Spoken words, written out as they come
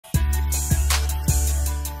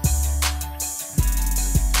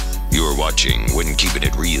You're watching When Keeping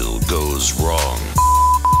It Real Goes Wrong.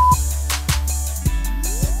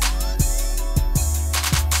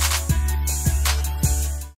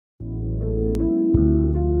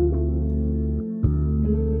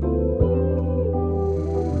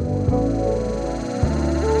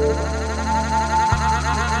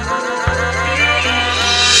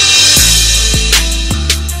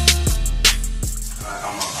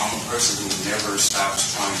 Never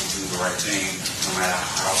stops trying to do the right thing, no matter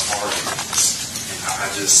how hard it is. And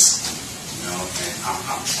I just, and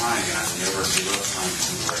I'm trying, and I never give up trying to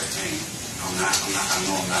do the right thing. I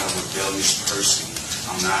know I'm not a rebellious person.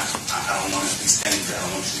 I don't want to be standing there. I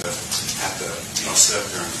don't want you to have to, sit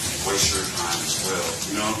up there and waste your time as well.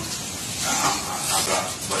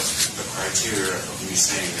 But the criteria of me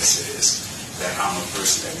saying this is that I'm a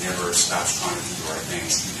person that never stops trying to do the right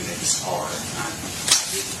things, even if it's hard. And I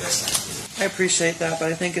did the best I could. I appreciate that,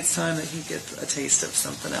 but I think it's time that he gets a taste of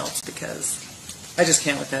something else because I just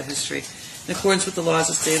can't with that history. In accordance with the laws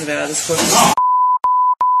of the state of Nevada, this court...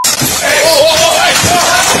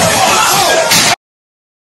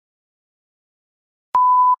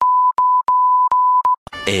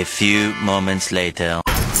 A few moments later.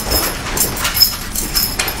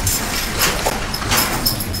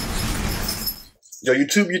 Yo,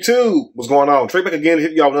 YouTube, what's going on? Trey back again to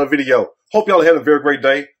hit y'all with another video. Hope y'all are having a very great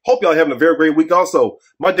day. Hope y'all are having a very great week also.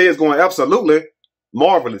 My day is going absolutely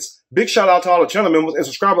marvelous. Big shout out to all the channel members and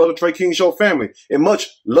subscribers of the Trey King Show family. And much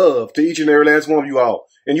love to each and every last one of you all.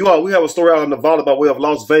 And you all, we have a story out of Nevada by way of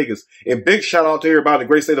Las Vegas. And big shout out to everybody in the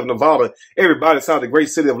great state of Nevada. Everybody inside the great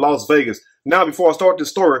city of Las Vegas. Now, before I start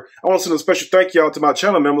this story, I want to send a special thank you out to my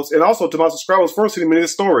channel members and also to my subscribers for sending me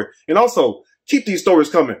this story. And also, keep these stories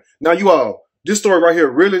coming. Now, you all, this story right here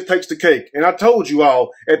really takes the cake. And I told you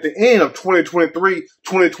all, at the end of 2023,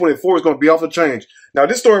 2024 is going to be off the change. Now,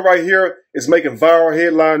 this story right here is making viral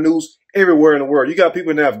headline news everywhere in the world. You got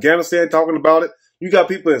people in Afghanistan talking about it. You got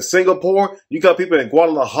people in Singapore. You got people in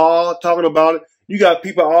Guadalajara talking about it. You got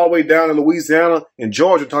people all the way down in Louisiana and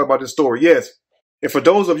Georgia talking about this story. Yes. And for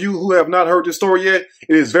those of you who have not heard this story yet,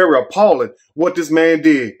 it is very appalling what this man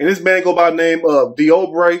did. And this man go by the name of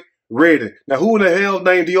D'Aubrey Redden. Now, who in the hell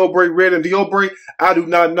named D'Aubrey Redden? D'Aubrey, I do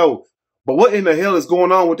not know. But what in the hell is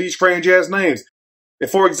going on with these strange ass names? And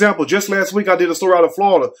for example, just last week I did a story out of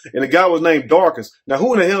Florida, and the guy was named Darkest. Now,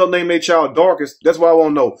 who in the hell named their child Darkest? That's what I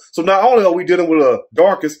want to know. So not only are we dealing with a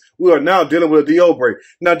Darkest, we are now dealing with a D'Aubrey.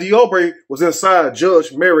 Now, D'Aubrey was inside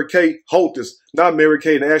Judge Mary Kay Holtis, not Mary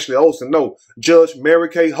Kay and Ashley Olsen. No, Judge Mary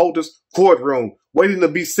Kay Holtis' courtroom, waiting to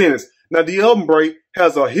be sentenced. Now, D'Aubrey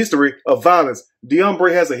has a history of violence.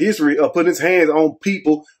 D'Aubrey has a history of putting his hands on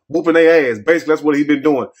people, whooping their ass. Basically, that's what he's been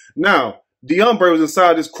doing. Now, D'Aubrey was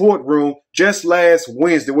inside this courtroom just last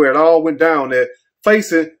Wednesday where it all went down there,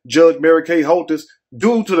 facing Judge Mary Kay Holtis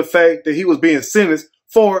due to the fact that he was being sentenced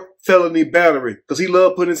for felony battery because he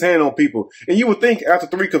loved putting his hand on people. And you would think after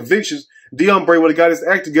 3 convictions, D'Aubrey would have got his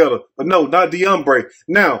act together. But no, not D'Aubrey.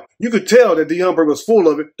 Now, you could tell that D'Aubrey was full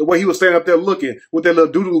of it the way he was standing up there looking with that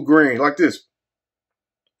little doodle grin like this.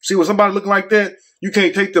 See, when somebody looking like that, you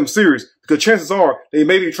can't take them serious because chances are they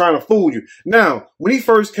may be trying to fool you. Now, when he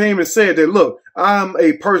first came and said that, look, I'm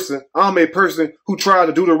a person who tried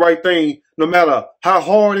to do the right thing no matter how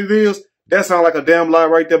hard it is, that sounds like a damn lie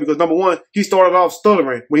right there because number one, he started off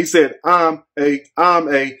stuttering when he said, I'm a,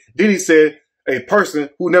 then he said a person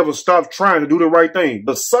who never stopped trying to do the right thing.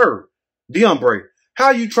 But sir, D'Aubrey, how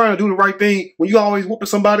are you trying to do the right thing when you always whooping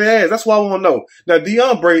somebody's ass? That's what I want to know. Now,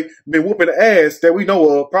 D'Aubrey been whooping the ass that we know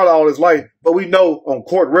of probably all his life, but we know on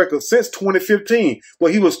court record since 2015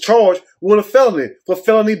 when he was charged with a felony for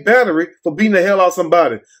felony battery for beating the hell out of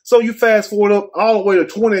somebody. So you fast forward up all the way to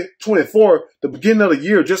 2024, the beginning of the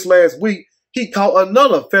year, just last week, he caught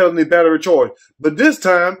another felony battery charge, but this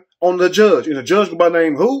time on the judge. And the judge go by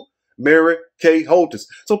name who? Mary Kay Holtis.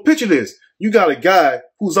 So picture this. You got a guy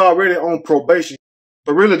who's already on probation.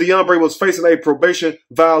 But really, D'Aubrey was facing a probation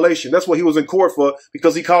violation. That's what he was in court for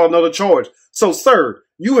because he called another charge. So, sir,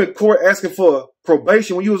 you in court asking for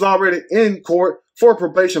probation when you was already in court for a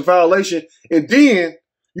probation violation, and then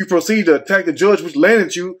you proceed to attack the judge, which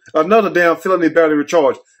landed you another damn felony battery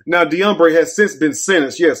charge. Now, D'Aubrey has since been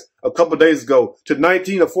sentenced, yes, a couple of days ago, to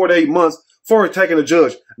 19 or 48 months for attacking the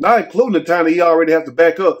judge, not including the time that he already has to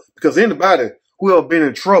back up because anybody who have been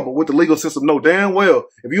in trouble with the legal system know damn well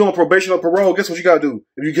if you're on probation or parole, guess what you got to do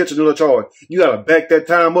if you get another charge? You got to back that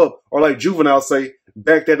time up, or like Juvenile say,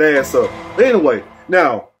 back that ass up. But anyway,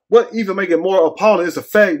 now, what even make it more appalling is the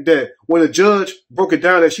fact that when the judge broke it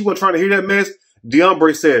down that she wasn't trying to hear that mess,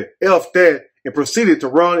 D'Aubrey said, F that, and proceeded to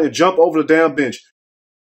run and jump over the damn bench.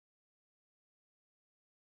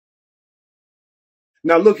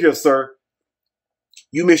 Now look here, sir.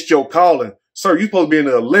 You missed your calling. Sir, you supposed to be in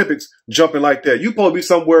the Olympics jumping like that. You supposed to be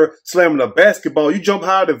somewhere slamming a basketball. You jump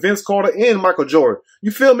higher than Vince Carter and Michael Jordan.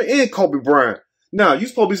 You feel me? And Kobe Bryant. Now, you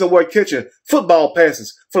supposed to be somewhere catching football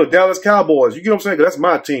passes for the Dallas Cowboys. You get what I'm saying? 'Cause that's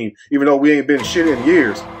my team, even though we ain't been shit in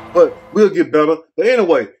years. But we'll get better. But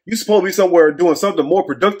anyway, you supposed to be somewhere doing something more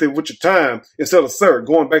productive with your time instead of, sir,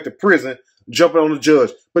 going back to prison, jumping on the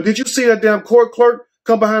judge. But did you see that damn court clerk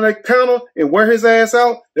come behind that counter and wear his ass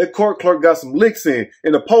out? That court clerk got some licks in.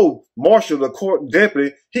 And the post marshal, the court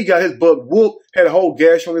deputy, he got his butt whooped, had a whole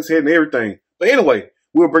gash on his head and everything. But anyway,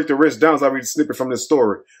 we'll break the rest down as I read a snippet from this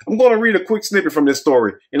story. I'm going to read a quick snippet from this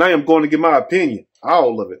story, and I am going to give my opinion.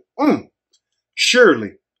 All of it.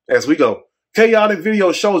 Surely, as we go. Chaotic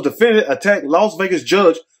video shows defendant attack Las Vegas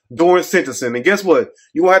judge during sentencing. And guess what?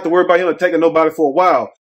 You won't have to worry about him attacking nobody for a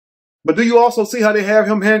while. But do you also see how they have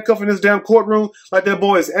him handcuffed in this damn courtroom? Like that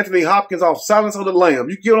boy is Anthony Hopkins off Silence of the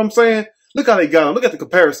Lambs. You get what I'm saying? Look how they got him. Look at the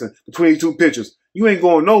comparison between these two pictures. You ain't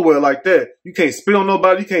going nowhere like that. You can't spit on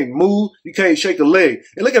nobody. You can't move. You can't shake a leg.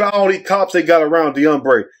 And look at all these cops they got around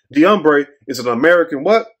DeAndre. DeAndre is an American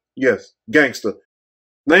what? Yes, gangster.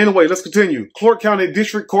 Now anyway, let's continue. Clark County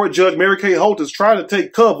District Court Judge Mary Kay Holtis tried to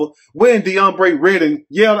take cover when DeAndre Redding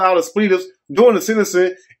yelled out of splitters during the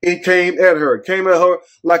sentencing and came at her. Came at her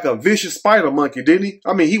like a vicious spider monkey, didn't he?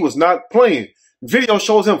 I mean, he was not playing. Video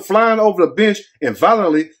shows him flying over the bench and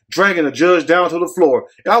violently dragging the judge down to the floor.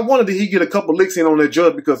 And I wondered did he get a couple licks in on that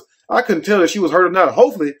judge because I couldn't tell if she was hurt or not.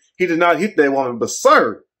 Hopefully, he did not hit that woman. But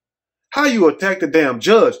sir, how you attack the damn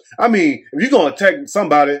judge? I mean, if you're going to attack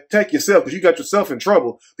somebody, attack yourself because you got yourself in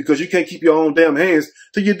trouble because you can't keep your own damn hands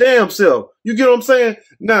to your damn self. You get what I'm saying?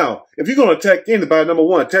 Now, if you're going to attack anybody, number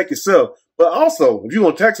one, attack yourself. But also, if you're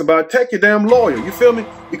going to attack somebody, attack your damn lawyer. You feel me?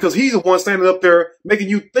 Because he's the one standing up there making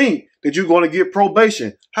you think that you're going to get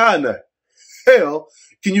probation. How in the hell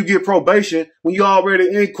can you get probation when you're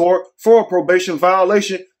already in court for a probation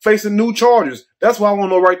violation facing new charges? That's what I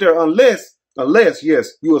want to know right there. Unless,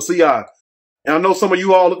 yes, you're a CI. And I know some of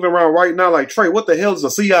you all looking around right now like, Trey, what the hell is a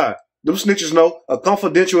CI? Them snitches know, a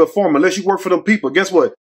confidential informant. Unless you work for them people, guess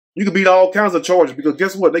what? You can beat all kinds of charges because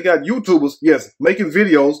guess what? They got YouTubers, yes, making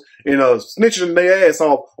videos and snitching their ass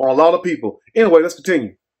off on a lot of people. Anyway, let's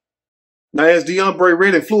continue. Now, as DeAndre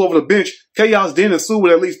Redding flew over the bench, chaos then ensued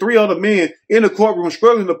with at least 3 other men in the courtroom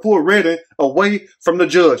struggling to pull Redding away from the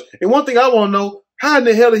judge. And one thing I want to know, how in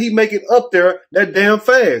the hell did he make it up there that damn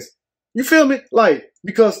fast? You feel me? Like,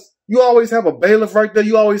 because you always have a bailiff right there.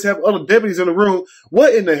 You always have other deputies in the room.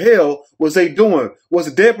 What in the hell was they doing? Was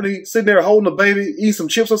the deputy sitting there holding a baby, eating some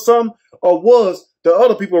chips or something? Or was the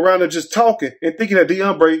other people around there just talking and thinking that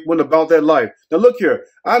DeAndre went about that life? Now look here.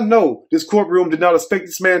 I know this courtroom did not expect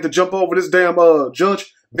this man to jump over this damn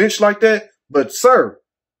judge bench like that. But sir,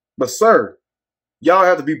 y'all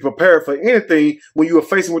have to be prepared for anything when you are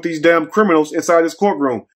facing with these damn criminals inside this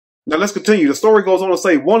courtroom. Now let's continue. The story goes on to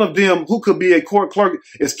say one of them, who could be a court clerk,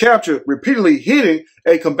 is captured repeatedly hitting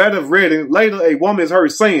a combative Redding. Later, a woman is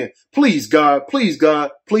heard saying, please God,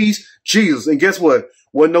 please Jesus. And guess what?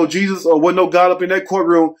 Wasn't no Jesus or wasn't no God up in that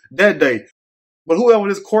courtroom that day. But whoever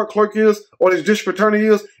this court clerk is or this district attorney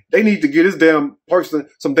is, they need to get this damn person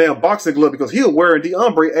some damn boxing glove because he'll wearing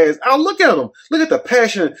DeAndre ass out. Look at him. Look at the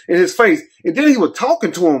passion in his face. And then he was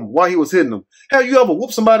talking to him while he was hitting him. Have you ever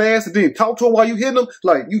whooped somebody's ass and then talk to him while you hitting him?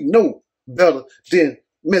 Like, you know better than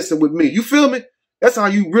messing with me. You feel me? That's how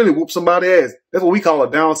you really whoop somebody's ass. That's what we call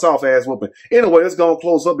a down south ass whooping. Anyway, let's go and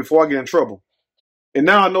close up before I get in trouble. And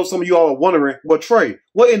now I know some of you all are wondering, well, Trey,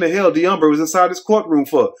 what in the hell DeAndre was inside this courtroom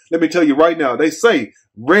for? Let me tell you right now. They say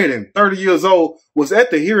Redding, 30 years old, was at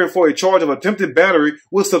the hearing for a charge of attempted battery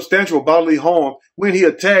with substantial bodily harm when he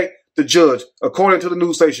attacked the judge, according to the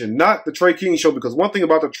news station, not the Trey King Show. Because one thing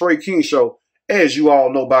about the Trey King Show, as you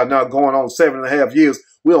all know by now, going on 7.5 years,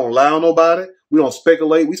 we don't lie on nobody. We don't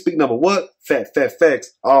speculate. We speak number what?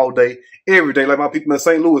 Facts all day, every day, like my people in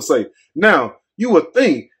St. Louis say. Now, you would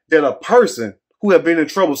think that a person who have been in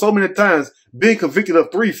trouble so many times, being convicted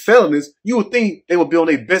of 3 felonies, you would think they would be on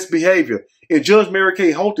their best behavior. And Judge Mary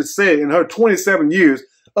Kay Holtis said in her 27 years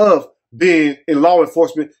of being in law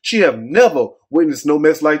enforcement, she have never witnessed no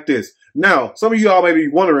mess like this. Now, some of you all may be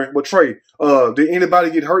wondering, well, Trey, did anybody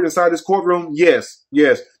get hurt inside this courtroom? Yes.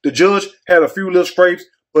 The judge had a few little scrapes,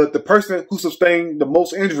 but the person who sustained the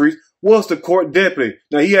most injuries was the court deputy.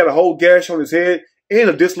 Now, he had a whole gash on his head and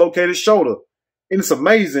a dislocated shoulder. And it's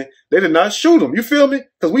amazing they did not shoot him. You feel me?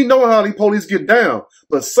 Because we know how these police get down.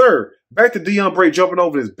 But, sir, back to DeAndre jumping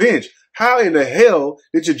over this bench. How in the hell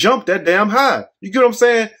did you jump that damn high? You get what I'm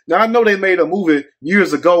saying? Now, I know they made a movie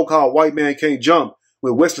years ago called White Man Can't Jump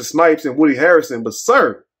with Wesley Snipes and Woody Harrelson. But,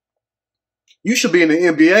 sir, You should be in the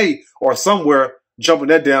NBA or somewhere jumping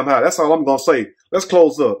that damn high. That's all I'm going to say. Let's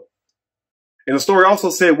close up. And the story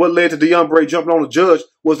also said what led to DeAndre jumping on the judge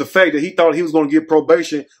was the fact that he thought he was going to get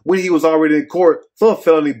probation when he was already in court for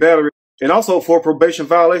felony battery and also for probation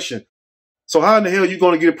violation. So how in the hell are you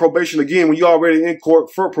going to get probation again when you're already in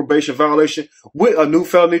court for probation violation with a new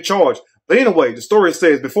felony charge? But anyway, the story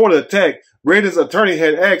says before the attack, Brandon's attorney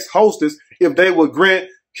had asked Hostess if they would grant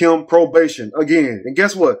him probation again. And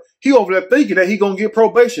guess what? He over there thinking that he going to get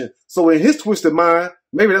probation. So in his twisted mind,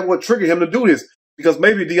 maybe that's what triggered him to do this. Because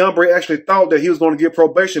maybe DeAndre actually thought that he was going to get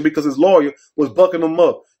probation because his lawyer was bucking him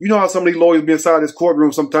up. You know how some of these lawyers be inside this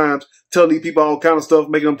courtroom sometimes telling these people all kind of stuff,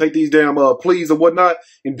 making them take these damn pleas and whatnot.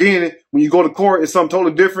 And then when you go to court, it's something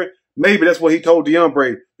totally different. Maybe that's what he told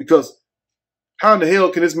DeAndre. Because how in the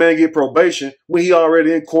hell can this man get probation when he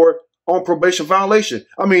already in court on probation violation?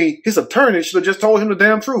 I mean, his attorney should have just told him the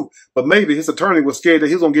damn truth. But maybe his attorney was scared that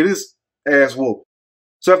he was going to get his ass whooped.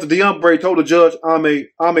 So after DeAndre told the judge,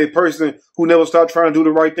 I'm a person who never stopped trying to do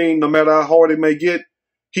the right thing, no matter how hard it may get,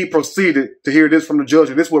 he proceeded to hear this from the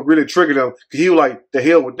judge. And this is what really triggered him. He was like, the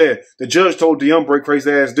hell with that. The judge told DeAndre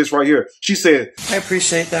crazy ass this right here. She said, I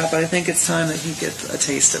appreciate that, but I think it's time that he gets a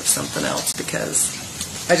taste of something else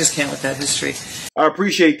because I just can't with that history. I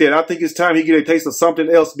appreciate that. I think it's time he get a taste of something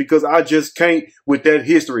else because I just can't with that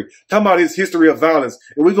history. Talking about his history of violence.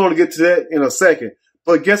 And we're going to get to that in a second.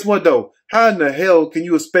 But guess what, though? How in the hell can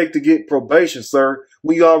you expect to get probation, sir,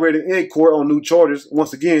 when you're already in court on new charges,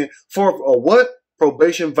 once again, for a what?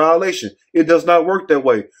 Probation violation. It does not work that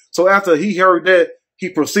way. So after he heard that, he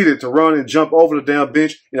proceeded to run and jump over the damn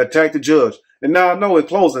bench and attack the judge. And now I know in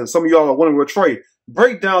closing, some of y'all are wondering, well, Trey,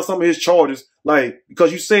 break down some of his charges, like,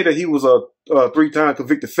 because you say that he was a 3-time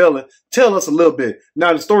convicted felon. Tell us a little bit.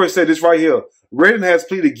 Now, the story said this right here. Redden has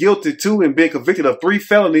pleaded guilty to and been convicted of 3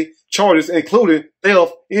 felony charges, including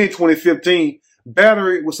theft in 2015,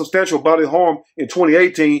 battery with substantial bodily harm in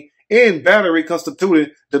 2018, and battery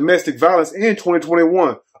constituting domestic violence in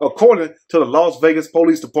 2021, according to the Las Vegas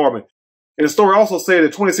Police Department. And the story also said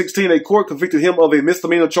in 2016, a court convicted him of a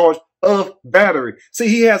misdemeanor charge of battery. See,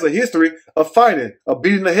 he has a history of fighting, of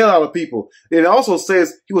beating the hell out of people. And it also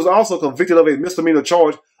says he was also convicted of a misdemeanor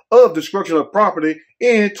charge of destruction of property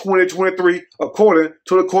in 2023, according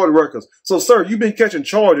to the court records. So, sir, you've been catching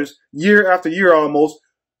charges year after year almost,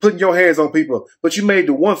 putting your hands on people. But you made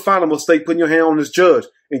the one final mistake putting your hand on this judge.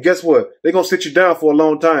 And guess what? They're going to sit you down for a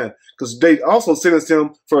long time because they also sentenced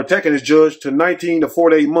him for attacking his judge to 19 to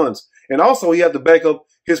 48 months. And also he had to back up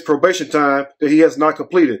his probation time that he has not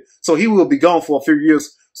completed. So he will be gone for a few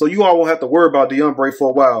years. So you all won't have to worry about DeAndre for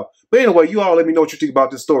a while. But anyway, you all let me know what you think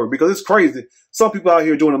about this story because it's crazy. Some people out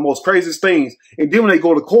here doing the most craziest things. And then when they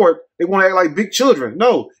go to court, they want to act like big children.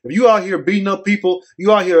 No, if you out here beating up people,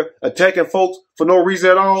 you out here attacking folks for no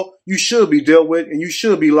reason at all, you should be dealt with and you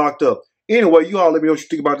should be locked up. Anyway, you all let me know what you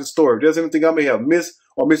think about this story. If there's anything I may have missed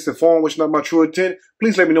or misinformed, which is not my true intent,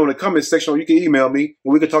 please let me know in the comment section or you can email me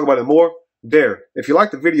and we can talk about it more there. If you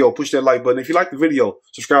like the video, push that like button. If you like the video,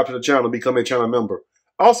 subscribe to the channel and become a channel member.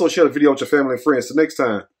 Also, share the video with your family and friends. Till next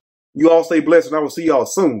time, you all stay blessed and I will see y'all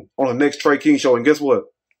soon on the next Trey King Show. And guess what?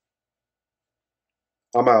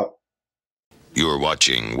 I'm out. You're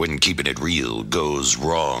watching When Keeping It Real Goes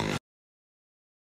Wrong.